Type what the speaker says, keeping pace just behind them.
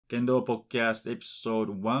Kendo Podcast episode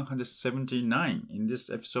 179. In this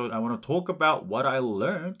episode, I want to talk about what I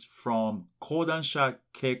learned from Kodansha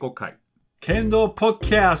Keikokai. Kendo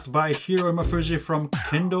Podcast by Hiro Mafuji from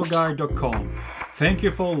Kendo-Guide.com. Thank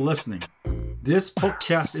you for listening. This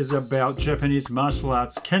podcast is about Japanese martial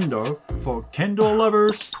arts Kendo for Kendo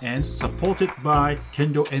lovers and supported by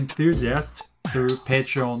Kendo enthusiasts through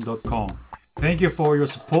Patreon.com. Thank you for your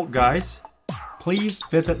support, guys. Please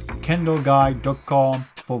visit Kendo-Guide.com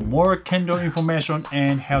for more Kendo information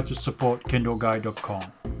and how to support Kendo-Guide.com.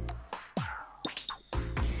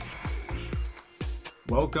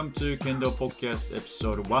 Welcome to Kendo Podcast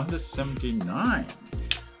episode 179.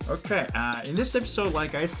 Okay, in this episode,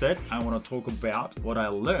 like I said, I want to talk about what I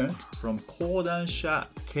learned from Kodansha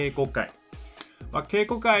Keikokai. Well,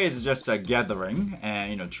 Keikokai is just a gathering,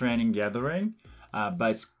 training gathering,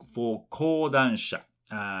 but it's for Kodansha.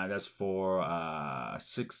 That's for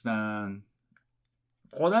 6th dan.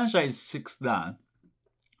 Kodansha is 6th dan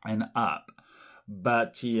and up.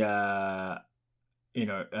 But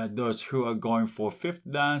those who are going for 5th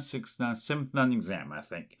dan, 6th dan, 7th dan exam, I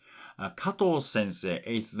think. Kato sensei,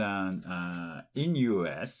 8th dan in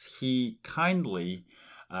US, he kindly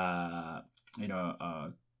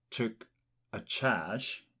took a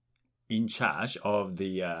charge of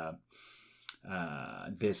the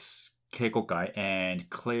this Keikokai and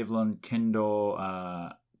Cleveland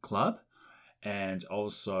Kendo Club, and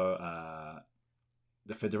also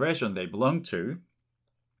the federation they belong to,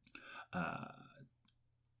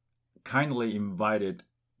 kindly invited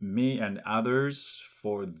me and others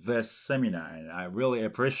for this seminar, and I really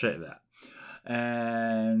appreciate that.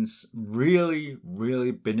 And really,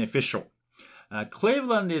 really beneficial.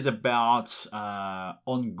 Cleveland is about,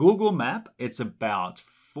 on Google Map, it's about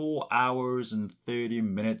 4 hours and 30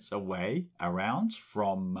 minutes away around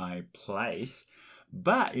from my place.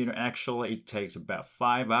 But, actually it takes about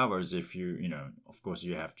 5 hours if you, of course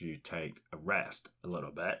you have to take a rest a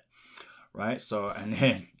little bit, right? So, and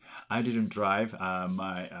then I didn't drive.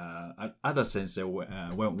 My other sensei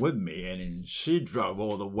went with me, and she drove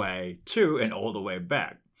all the way to and all the way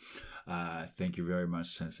back. Thank you very much,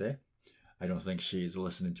 sensei. I don't think she's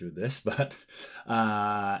listening to this, but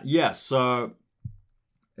yeah, so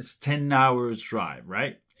it's 10 hours drive,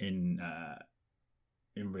 right? In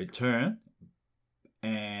return.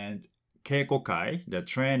 And Keikokai, the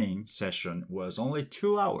training session, was only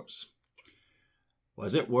 2 hours.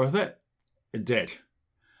 Was it worth it? It did.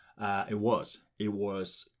 It was. It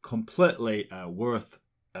was completely worth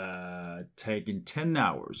taking 10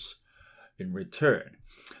 hours in return.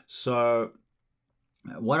 So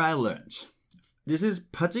what I learned, this is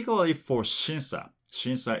particularly for Shinsa.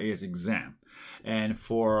 Shinsa is exam. And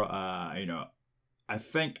for, I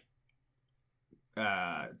think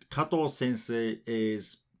Kato sensei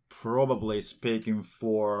is probably speaking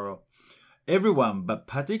for everyone, but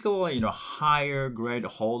particularly, higher grade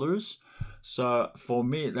holders. So for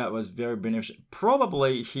me, that was very beneficial.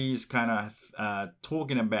 Probably he's kind of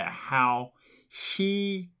talking about how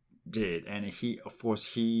he did. And he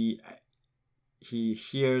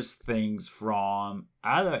hears things from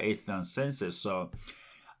other 8th dan senseis. So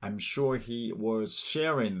I'm sure he was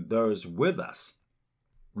sharing those with us.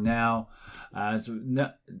 Now,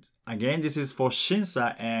 again, this is for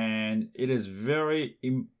Shinsa, and it is very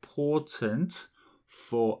important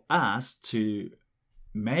for us to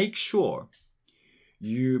make sure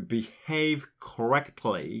you behave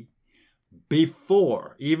correctly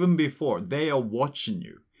even before they are watching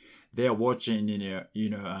you. They are watching,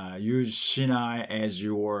 use shinai as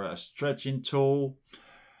your stretching tool.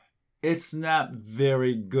 It's not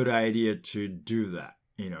very good idea to do that.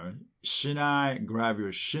 Shinai, grab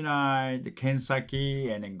your shinai, the kensaki,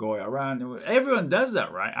 and then go around. Everyone does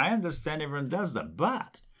that, right? I understand everyone does that,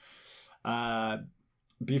 but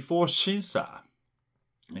before Shinsa,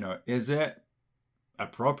 is it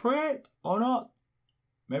appropriate or not?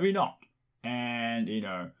 Maybe not. And,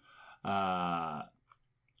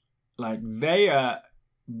 like they are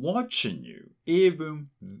watching you even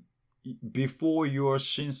before your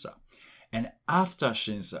Shinsa. And after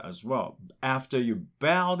Shinsa as well. After you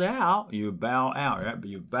bow out, right? But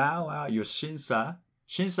you bow out your Shinsa.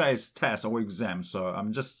 Shinsa is test or exam. So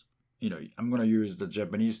I'm just, I'm going to use the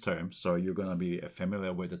Japanese term. So you're going to be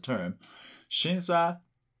familiar with the term. Shinsa,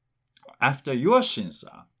 after your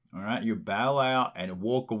Shinsa, all right, you bow out and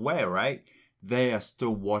walk away, right? They are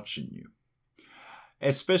still watching you.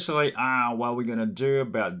 Especially, what we're going to do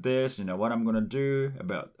about this, what I'm going to do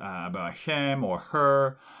about him or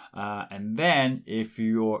her. And then if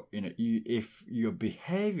if your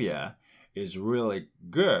behavior is really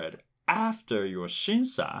good after your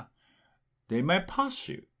Shinsa, they might pass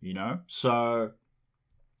you, So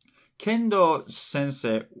Kendo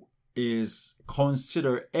sensei is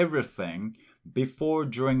consider everything before,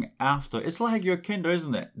 during, after. It's like your Kendo,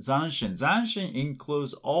 isn't it? Zanshin. Zanshin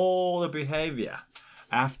includes all the behavior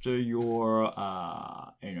after your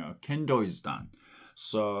Kendo is done.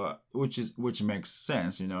 So which makes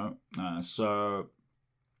sense, so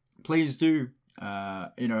please do,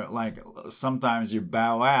 like sometimes you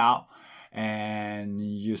bow out and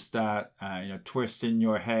you start twisting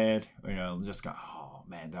your head, just go, oh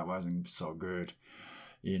man, that wasn't so good,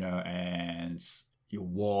 and you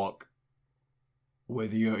walk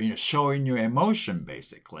with your showing your emotion.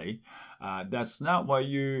 Basically, that's not what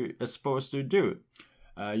you are supposed to do.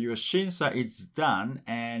 Your shinsa is done,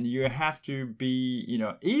 and you have to be,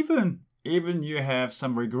 even you have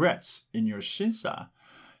some regrets in your shinsa,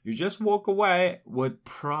 you just walk away with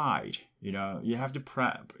pride. You have to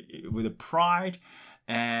with a pride,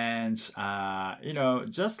 and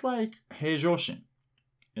just like heijoshin.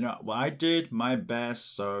 Well, I did my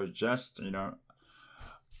best, so just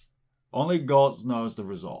only God knows the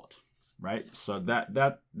result, right? So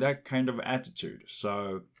that kind of attitude.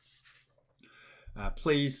 So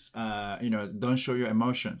please, don't show your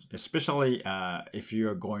emotions, especially if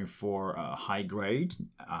you're going for a higher grade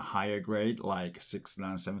like 6th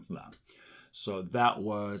dan, 7th dan. So that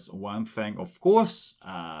was one thing. Of course,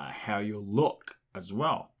 how you look as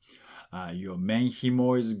well. Your main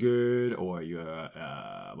himo is good, or your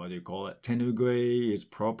tenugui is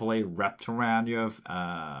properly wrapped around your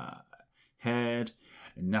head.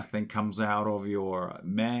 Nothing comes out of your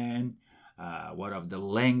man. What of the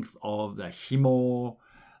length of the himo,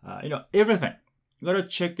 everything. You gotta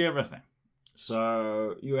check everything.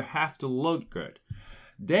 So you have to look good.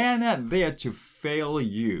 They're not there to fail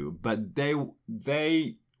you, but they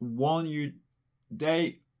want you.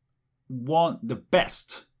 They want the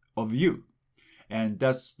best of you, and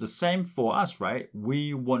that's the same for us, right?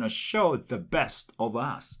 We want to show the best of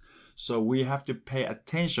us. So we have to pay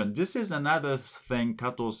attention. This is another thing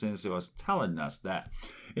Kato Sensei was telling us, that,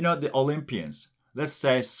 the Olympians, let's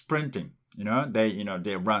say sprinting,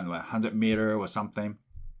 they run like 100 meter or something.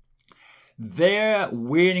 Their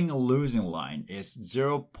winning or losing line is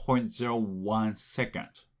 0.01 second,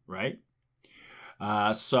 right?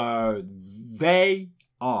 So they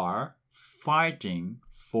are fighting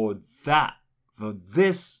for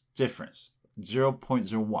this difference,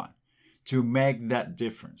 0.01, to make that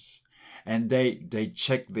difference. And they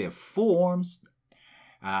check their forms.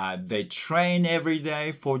 They train every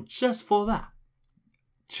day just for that,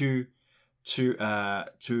 to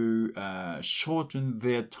shorten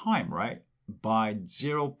their time, right, by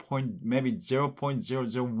maybe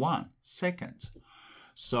 0.001 seconds.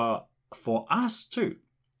 So for us too,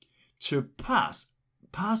 to pass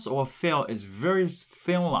or fail is very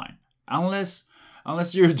thin line. Unless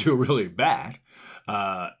you do really bad,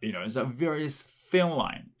 it's a very thin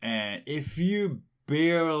line. And if you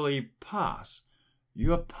barely pass,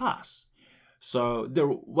 you're pass. So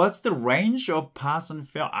what's the range of pass and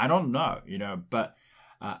fail? I don't know, but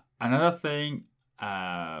another thing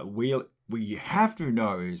we have to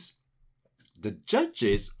know is the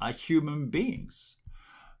judges are human beings.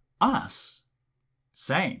 Us,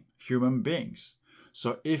 same, human beings.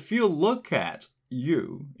 So if you look at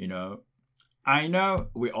you, I know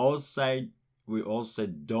we all say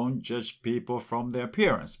don't judge people from their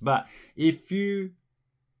appearance, but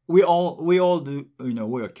we all do,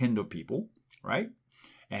 we're Kendo people, right?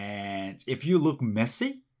 And if you look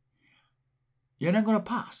messy, you're not gonna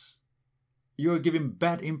pass. You're giving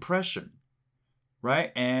bad impression,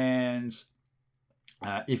 right? And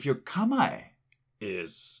if your kamae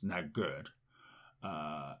is not good,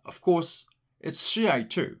 of course it's shiai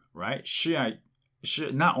too, right? Shiai,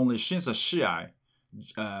 not only shinsa, shiai,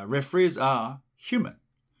 referees are human,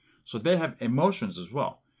 so they have emotions as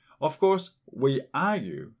well. Of course, we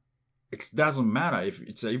argue. It doesn't matter if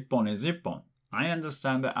it's a ippon is ippon. I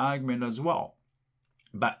understand the argument as well,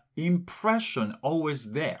 but impression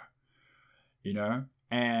always there,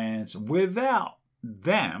 and without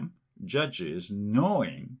them judges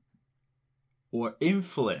knowing or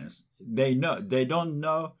influence, they don't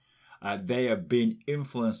know they are being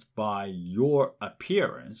influenced by your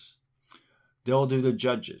appearance. They'll do the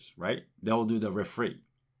judges, right? They'll do the referee.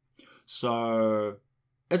 So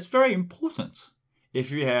it's very important. If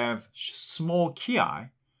you have small ki,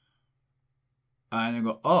 and you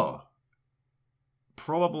go, oh,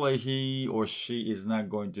 probably he or she is not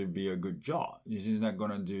going to be a good job. He's not going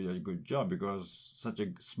to do a good job because such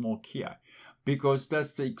a small ki. Because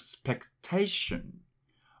that's the expectation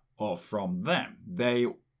from them. They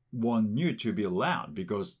want you to be loud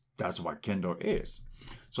because that's what Kendo is.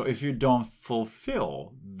 So if you don't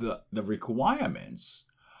fulfill the requirements,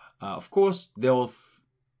 of course, they'll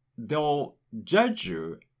judge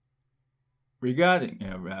you regarding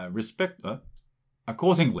respect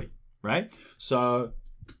accordingly, right? So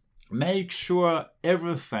make sure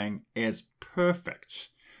everything is perfect,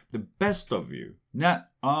 the best of you. Not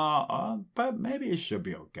but maybe it should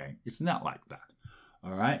be okay. It's not like that.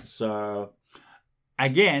 All right. So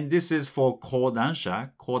again, this is for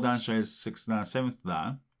Kodansha. Kodansha is 6th dan, 7th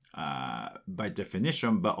dan by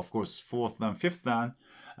definition, but of course 4th dan, 5th dan,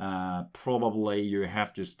 probably you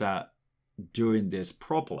have to start doing this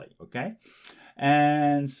properly. Okay.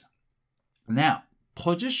 And now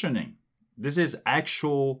positioning. This is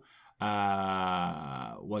actual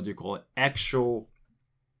what do you call it? Actual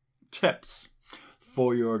tips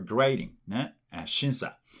for your grading, ね、審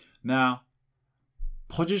査. Now,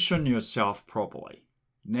 position yourself properly.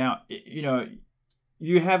 Now,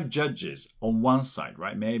 you have judges on one side,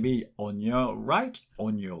 right? Maybe on your right,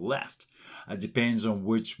 on your left. Depends on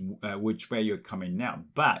which way you're coming now.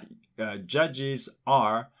 But judges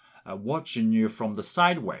are watching you from the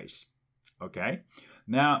sideways. Okay?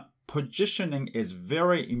 Now, positioning is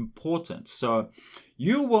very important. So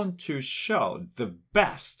you want to show the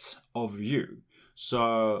best of you.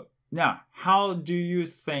 So now, how do you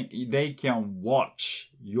think they can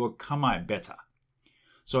watch your kamae better?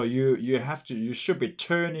 So you should be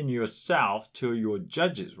turning yourself to your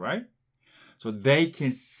judges, right? So they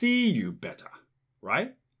can see you better,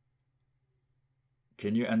 right?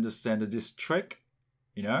 Can you understand this trick?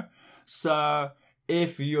 So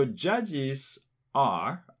if your judges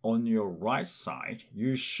are on your right side,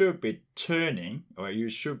 you should be turning, or you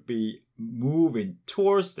should be moving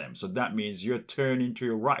towards them. So that means you're turning to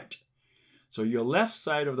your right. So your left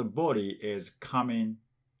side of the body is coming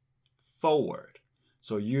forward.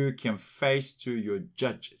 So you can face to your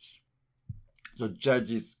judges. So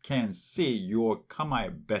judges can see your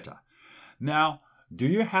kamae better. Now, do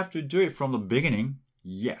you have to do it from the beginning?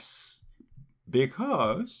 Yes.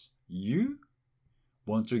 Because you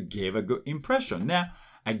want to give a good impression. Now,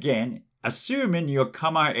 again, assuming your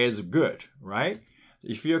kamae is good, right?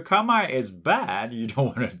 If your kamae is bad, you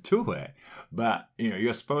don't want to do it. But,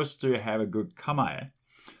 you're supposed to have a good kamae.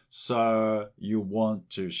 So you want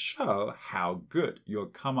to show how good your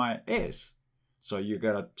kamae is. So you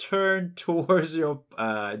gotta turn towards your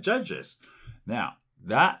judges. Now,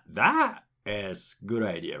 that is good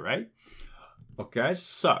idea, right? Okay,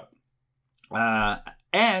 so,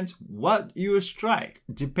 and what you strike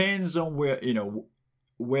depends on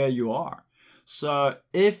where you are. So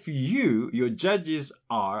if your judges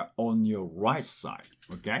are on your right side,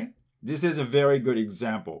 okay? This is a very good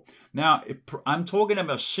example. Now, I'm talking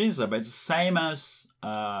about Shinsa, but it's the same as,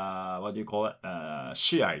 what do you call it?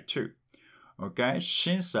 Shiai too. Okay?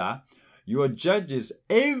 Shinsa, your judges,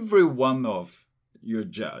 every one of your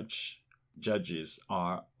judges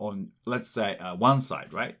are on, let's say, one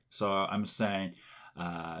side, right? So I'm saying,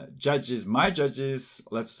 my judges,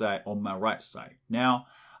 let's say, on my right side. Now,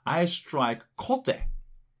 I strike kote.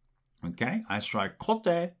 Okay? I strike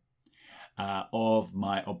kote of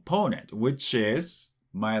my opponent, which is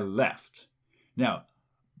my left. Now,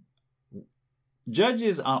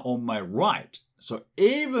 judges are on my right. So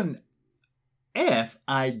even if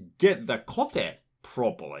I get the kote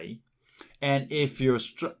properly, and if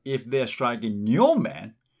they're striking your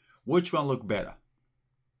man, which one look better?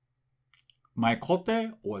 My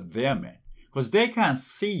kote or their man? Because they can't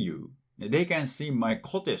see you. They can see my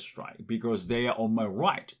kote strike because they are on my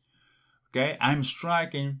right. Okay, I'm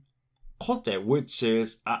striking kote, which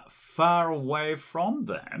is far away from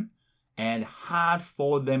them and hard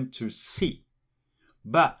for them to see.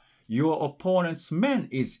 But your opponent's man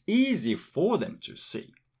is easy for them to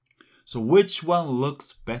see. So which one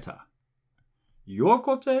looks better? Your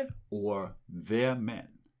kote or their man?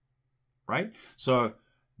 Right? So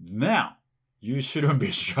now you shouldn't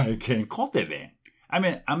be striking kote then. I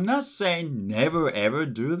mean, I'm not saying never ever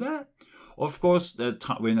do that. Of course,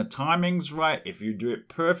 when the timing's right, if you do it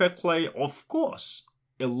perfectly, of course,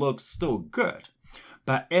 it looks still good.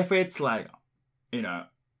 But if it's like,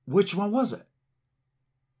 which one was it?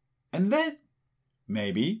 And then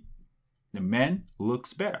maybe the man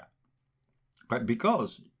looks better. But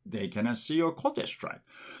because they cannot see your kote strike.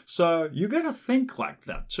 So you gotta think like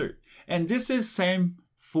that too. And this is same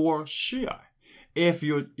for shiai. If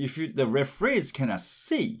the referees cannot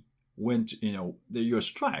see when your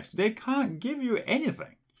strikes, they can't give you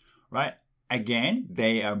anything, right? Again,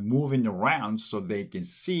 they are moving around so they can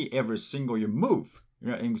see every single your move,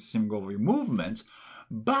 every single your movement,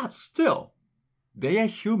 but still, they are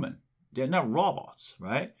human. They're not robots,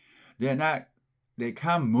 right? They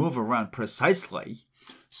can't move around precisely.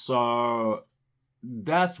 So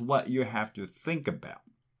that's what you have to think about.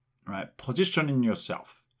 right? Positioning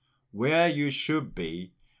yourself where you should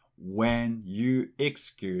be when you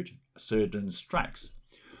execute certain strikes.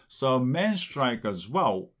 So main strike as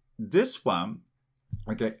well. This one,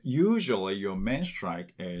 okay, usually your main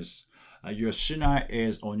strike is your shinai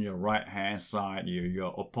is on your right hand side.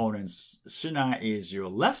 Your opponent's shinai is your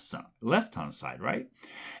left hand side, right?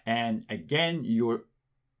 And again,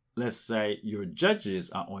 let's say your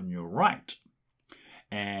judges are on your right,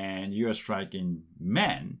 and you are striking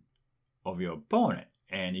men of your opponent,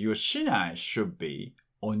 and your shinai should be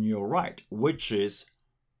on your right, which is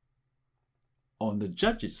on the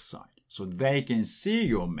judge's side, so they can see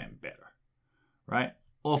your men better, right?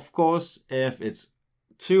 Of course, if it's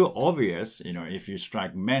too obvious, if you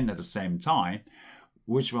strike men at the same time,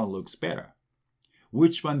 which one looks better?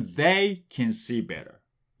 Which one they can see better?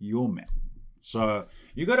 Your men. So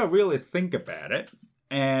you gotta really think about it.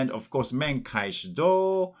 And of course, men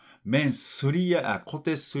kaishido, men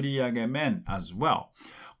kote suriyage men as well.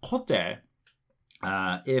 Kote,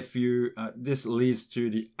 if you this leads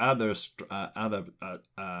to the other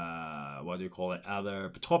what do you call it?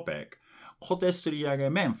 Other topic. Kote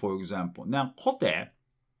suriyage men, for example. Now kote,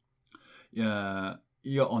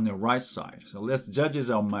 you're on the right side. So let's judges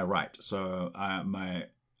are on my right. So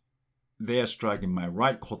they are striking my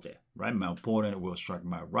right kote, right? My opponent will strike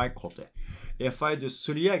my right kote. If I do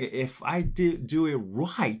suriyage, if I do it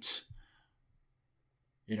right,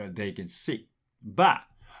 they can see. But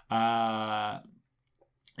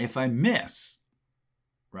if I miss,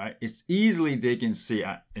 right, it's easily they can see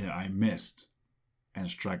I missed and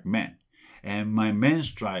strike men. And my men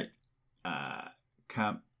strike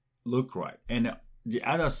can't look right. And the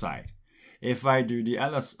other side, if I do the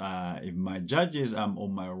other if my judges are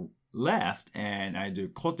on my left and I do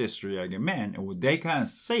kote suriyage men, they can't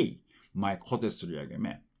see my kote suriyage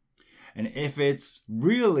men. And if it's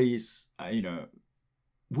really,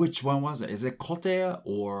 which one was it? Is it kote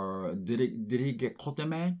or did he get kote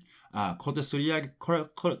man? Kote suriyage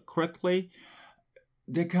correctly?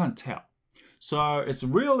 They can't tell. So it's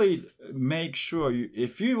really make sure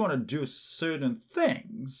if you want to do certain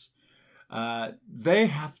things, they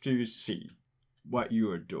have to see what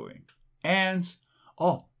you are doing. And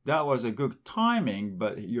that was a good timing,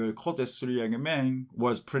 but your kote suriyage men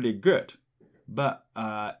was pretty good. But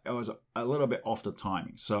it was a little bit off the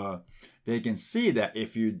timing. So they can see that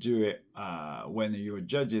if you do it when your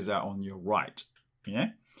judges are on your right.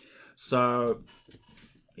 Yeah. So,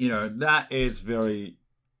 that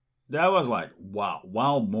was like,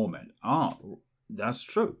 wow moment. Oh, that's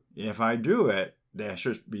true. If I do it, they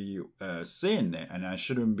should be seeing it, and I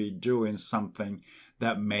shouldn't be doing something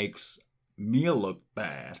that makes me look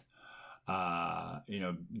bad.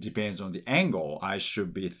 Depends on the angle. I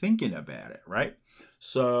should be thinking about it, right?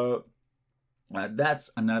 So that's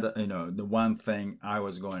another, the one thing I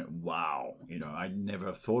was going, wow, I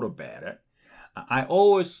never thought about it. I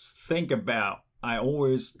always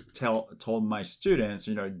told my students,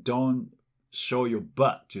 don't show your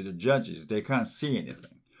butt to the judges. They can't see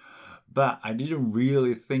anything. But I didn't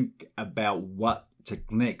really think about what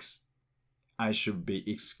techniques I should be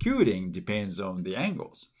executing depends on the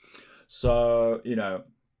angles. So,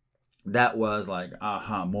 that was like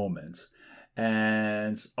aha moments.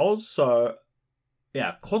 And also,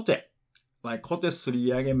 kote, like kote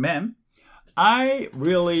suriyage men, I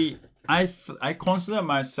consider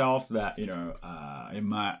myself that,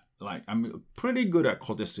 I'm pretty good at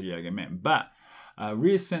kote suriyage men, but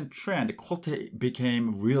recent trend, kote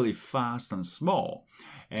became really fast and small.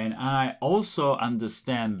 And I also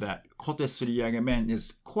understand that kote suriyage men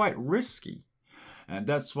is quite risky. And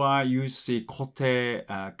that's why you see kote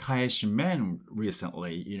kaeshi men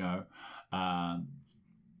recently,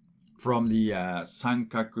 from the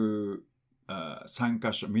sankasho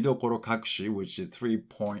midokoro kakushi, which is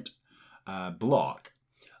 3-point block.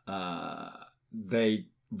 They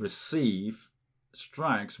receive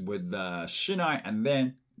strikes with the shinai and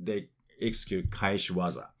then they execute kaeshi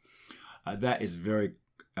waza. That is very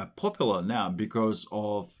popular now because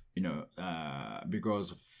of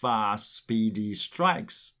fast, speedy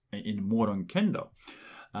strikes in modern kendo.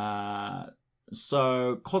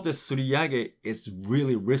 So kote suriyage is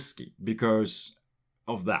really risky because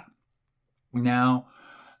of that. Now,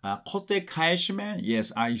 kote kaeshi men,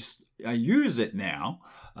 yes, I use it now,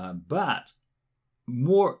 but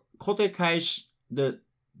more kote kaeshi,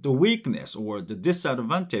 the weakness or the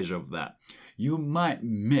disadvantage of that, you might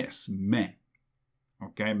miss men.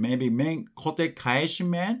 Okay, maybe men kote kaeshi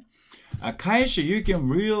men. Kaeshi, you can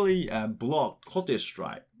really block kote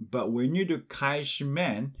strike, but when you do kaeshi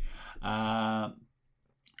men,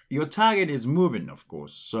 your target is moving, of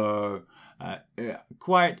course. So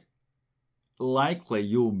quite likely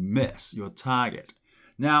you'll miss your target.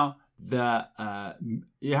 Now,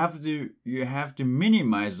 you have to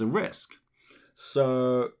minimize the risk.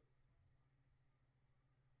 So,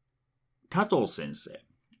 Kato sensei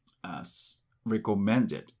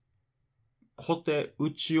recommended kote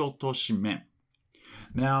uchiotoshi men.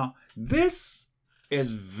 Now, this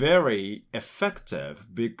is very effective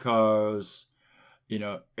because,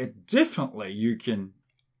 it definitely you can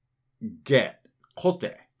get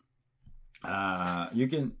kote. You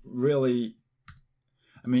can really,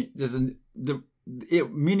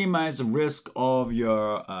 it minimizes the risk of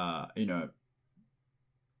your,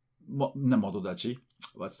 motodachi.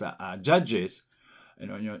 What's that? Judges.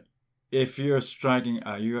 If you're striking,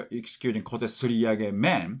 you're executing kote suriyage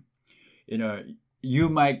men, you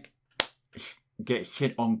might get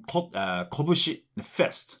hit on kobushi, the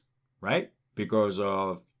fist, right? Because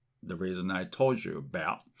of the reason I told you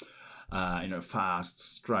about, fast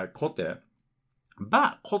strike kote.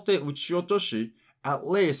 But kote uchiotoshi, at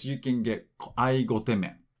least you can get aigote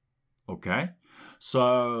men, okay?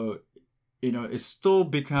 So, it still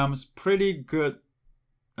becomes pretty good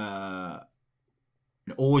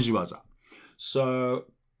ojiwaza. So,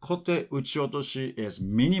 kote uchiotoshi is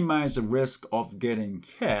minimize the risk of getting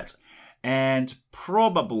hit, and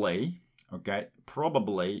probably it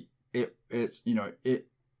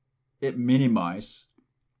minimize.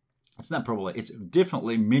 It's not probably. It's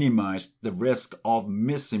definitely minimize the risk of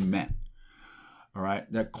missing men. All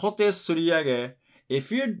right. The kote suriyage.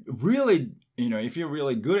 If you're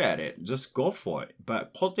really good at it, just go for it.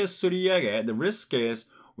 But kote suriyage, the risk is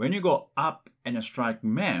when you go up and strike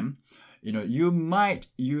men, you might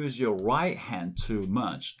use your right hand too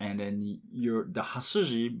much, and then the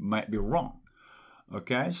hasuji might be wrong.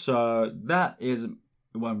 Okay, so that is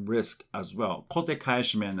one risk as well. Kote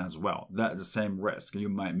kaeshi men as well. That's the same risk. You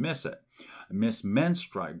might miss it. Miss men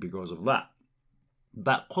strike because of that.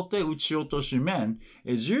 But kote uchiotoshi men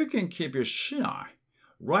is you can keep your shinai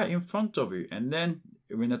right in front of you, and then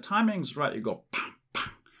when the timing's right, you go pam,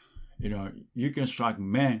 pam. You can strike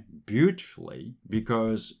men beautifully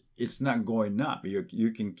because it's not going up.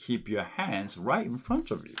 You can keep your hands right in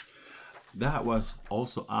front of you. That was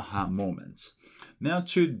also aha moment. Now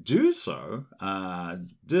to do so,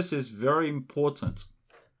 this is very important.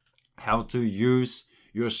 How to use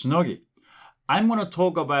your shinogi. I'm going to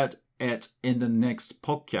talk about it in the next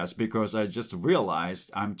podcast because I just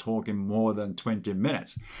realized I'm talking more than 20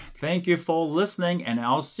 minutes. Thank you for listening, and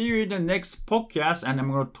I'll see you in the next podcast, and I'm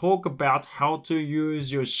going to talk about how to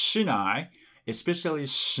use your shinai, especially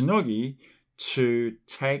shinogi, to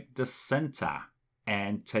take the center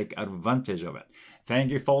and take advantage of it.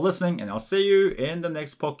 Thank you for listening, and I'll see you in the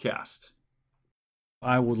next podcast.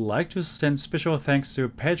 I would like to send special thanks to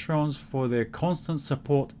patrons for their constant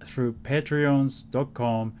support through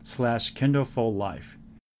patreons.com/Kendo For Life.